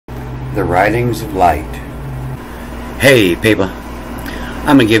The Writings of Light. Hey people,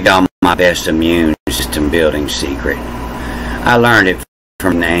 I'm going to give y'all my best immune system building secret. I learned it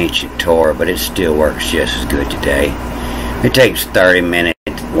from the ancient Torah, but it still works just as good today. It takes 30 minutes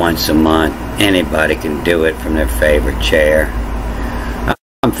once a month. Anybody can do it from their favorite chair.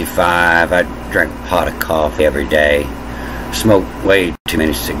 I'm 55, I drink a pot of coffee every day, smoke way too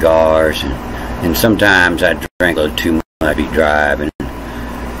many cigars, and sometimes I drink a little too much while I be driving.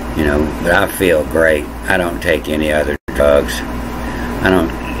 But I feel great. I don't take any other drugs. I don't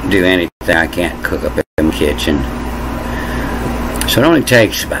do anything I can't cook up in my kitchen. So it only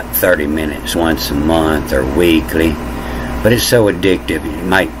takes about 30 minutes once a month or weekly, but it's so addictive you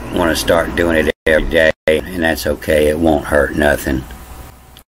might want to start doing it every day, and that's okay. It won't hurt nothing.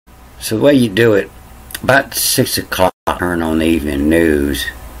 So the way you do it, about 6 o'clock, turn on the evening news.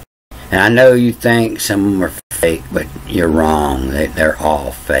 And I know you think some of them are fake, but you're wrong. They're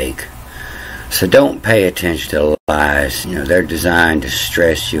all fake. So don't pay attention to lies. They're designed to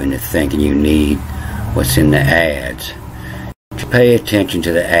stress you into thinking you need what's in the ads. Pay attention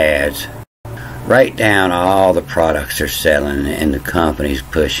to the ads. Write down all the products they're selling and the companies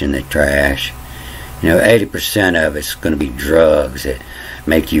pushing the trash. 80% of it's going to be drugs that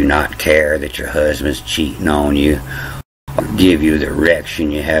make you not care that your husband's cheating on you, or give you the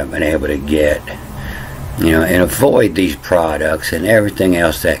erection you haven't been able to get. And avoid these products and everything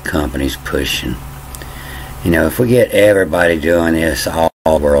else that company's pushing. If we get everybody doing this, all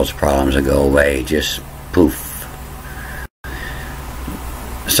the world's problems will go away. Just poof.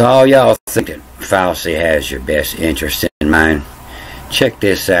 So all y'all think that Fauci has your best interest in mind, check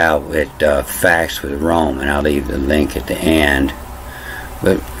this out with Facts with Rome, and I'll leave the link at the end.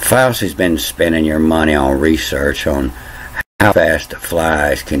 But Fauci's been spending your money on research on how fast the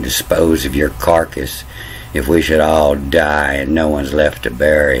flies can dispose of your carcass if we should all die and no one's left to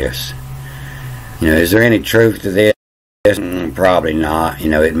bury us. Is there any truth to this? Probably not.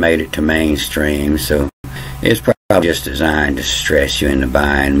 It made it to mainstream, so it's probably just designed to stress you into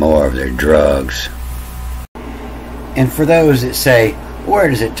buying more of their drugs. And for those that say, where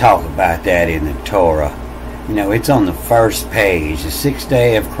does it talk about that in the Torah? It's on the first page, the 6th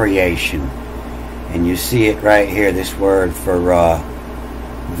day of creation. And you see it right here, this word for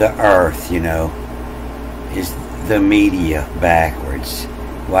the earth, is the media backwards.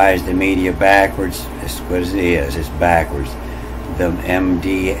 Why is the media backwards? It's what it is. It's backwards. The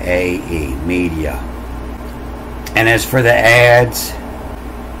M-D-A-E, media. And as for the ads,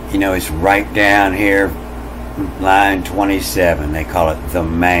 it's right down here, line 27. They call it the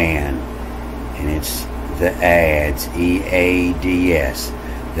man. And it's the ads, E-A-D-S.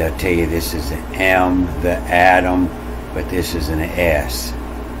 They'll tell you this is an M, the atom, but this is an S.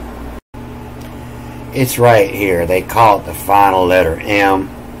 It's right here. They call it the final letter M,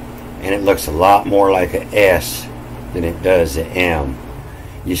 and it looks a lot more like an S than it does an M.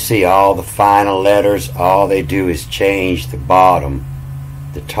 You see all the final letters, all they do is change the bottom.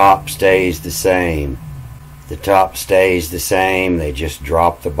 The top stays the same. The top stays the same, they just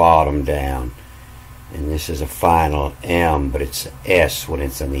drop the bottom down. And this is a final M, but it's S when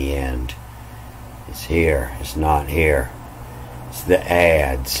it's in the end. It's here. It's not here. It's the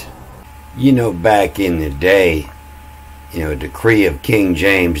ads. Back in the day, a decree of King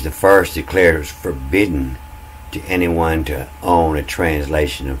James I declared it was forbidden to anyone to own a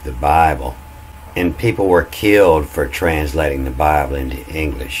translation of the Bible. And people were killed for translating the Bible into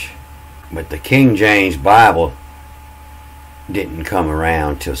English. But the King James Bible didn't come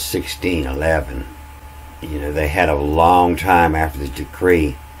around till 1611. They had a long time after the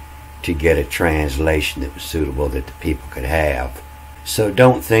decree to get a translation that was suitable that the people could have. So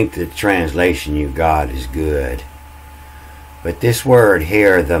don't think that the translation you got is good. But this word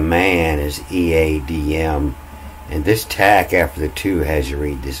here, the man, is E-A-D-M. And this tack after the 2 has you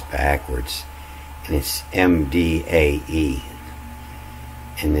read this backwards. And it's M-D-A-E.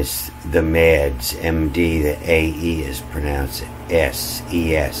 And this, the meds, M-D, the A-E is pronounced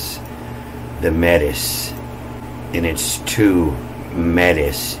S-E-S. The metis, and it's 2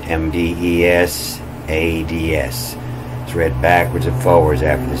 metis, M-D-E-S-A-D-S. It's read backwards and forwards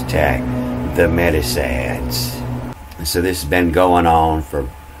after this tack. The metis ads. And so this has been going on for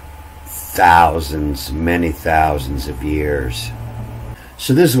thousands, many thousands of years.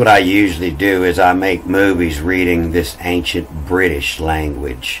 So this is what I usually do, is I make movies reading this ancient British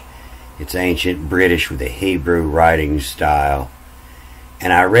language. It's ancient British with a Hebrew writing style.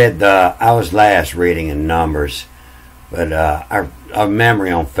 And I was last reading in Numbers, but our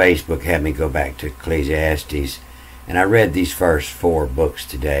memory on Facebook had me go back to Ecclesiastes, and I read these first 4 books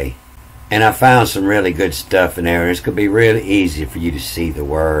today. And I found some really good stuff in there, and it's going to be really easy for you to see the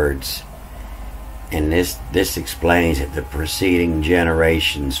words. And this explains that the preceding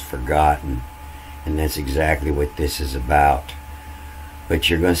generations forgotten, and that's exactly what this is about. But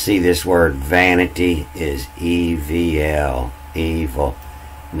you're going to see this word vanity is E-V-L, evil,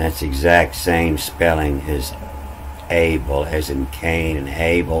 and that's the exact same spelling as Abel, as in Cain and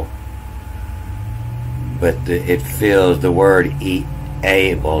Abel. But it feels the word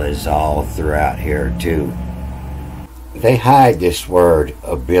Abel is all throughout here too. They hide this word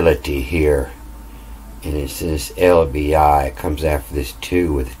ability here, and it's this LBI. It comes after this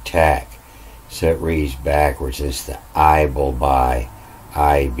 2 with a tack, so it reads backwards. It's the Ibel by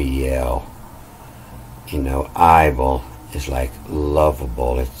IBL. You know, Ibel is like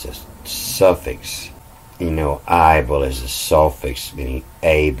lovable. It's a suffix. You know, Ibel is a suffix meaning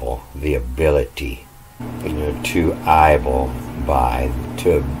able, the ability. You know, to Ibel by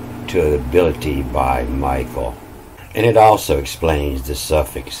to ability by Michael. And it also explains the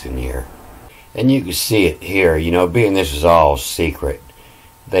suffix in here. And you can see it here, you know, being this is all secret,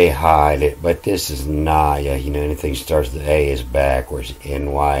 they hide it, but this is Naya. You know, anything starts with A is backwards.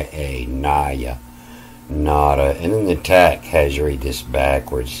 N-Y-A, Naya, nada. And then the tack has you read this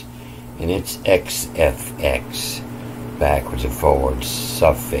backwards, and it's XFX, backwards and forwards,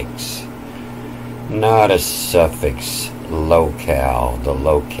 suffix. Not a suffix, locale, the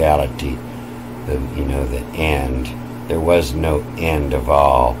locality, you know, the end. There was no end of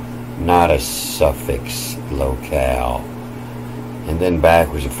all. Not a suffix, locale. And then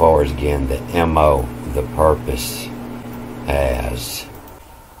backwards and forwards again, the MO, the purpose, as.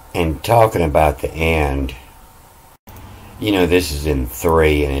 And talking about the end, you know, this is in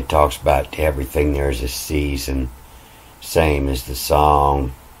 3, and it talks about everything there's a season, same as the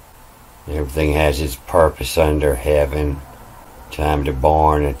song. Everything has its purpose under heaven. Time to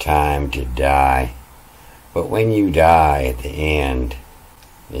born, a time to die. But when you die at the end,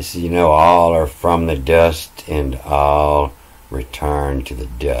 this is, you know, all are from the dust and all return to the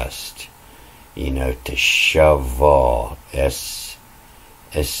dust. You know, to shovel, S-H-V,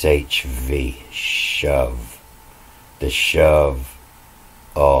 shove. The shove,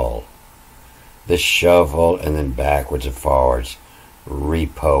 all. The shovel, and then backwards and forwards.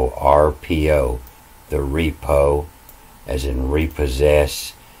 Repo, RPO, the repo, as in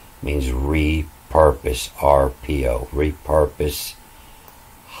repossess, means repurpose, RPO, repurpose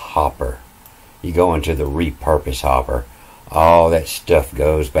hopper. You go into the repurpose hopper, all that stuff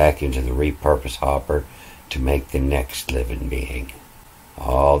goes back into the repurpose hopper to make the next living being.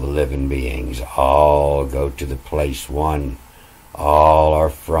 All the living beings all go to the place one, all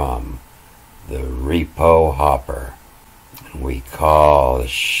are from the repo hopper. We call the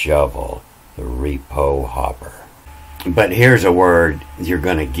shovel the repo hopper. But here's a word you're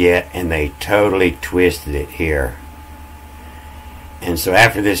going to get, and they totally twisted it here. And so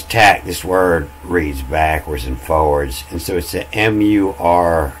after this tack, this word reads backwards and forwards. And so it's a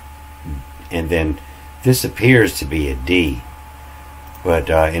M-U-R, and then this appears to be a D. But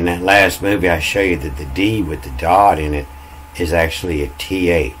in that last movie, I show you that the D with the dot in it is actually a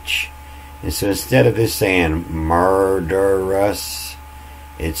TH. And so instead of this saying murderous,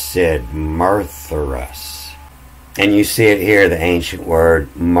 it said mirtherous. And you see it here, the ancient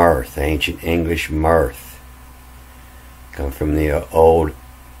word mirth, ancient English mirth. Come from the old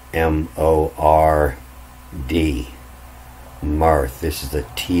M-O-R-D, mirth. This is the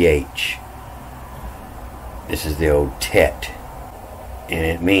TH. This is the old tet. And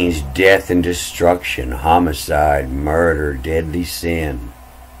it means death and destruction, homicide, murder, deadly sin.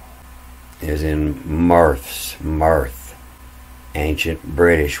 Is in mirth, ancient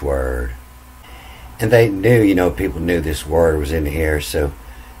British word. And they knew, you know, people knew this word was in here, so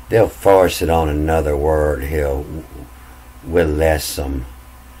they'll force it on another word. With lessum,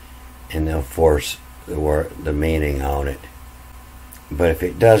 and they'll force the meaning on it. But if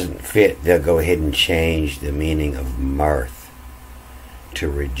it doesn't fit, they'll go ahead and change the meaning of mirth to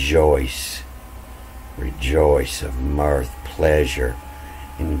rejoice. Rejoice of mirth, pleasure,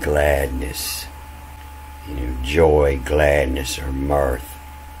 and gladness. You know, joy, gladness, or mirth.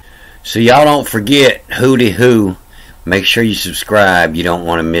 So y'all don't forget, hooty hoo. Make sure you subscribe. You don't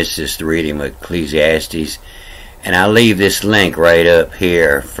want to miss this reading with Ecclesiastes. And I'll leave this link right up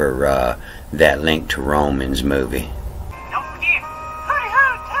here for that link to Romans movie. Don't forget, hooty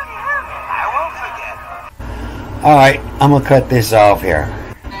hoo, tooty hoo. I won't forget. Alright, I'm going to cut this off here.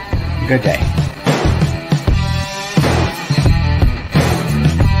 Good day.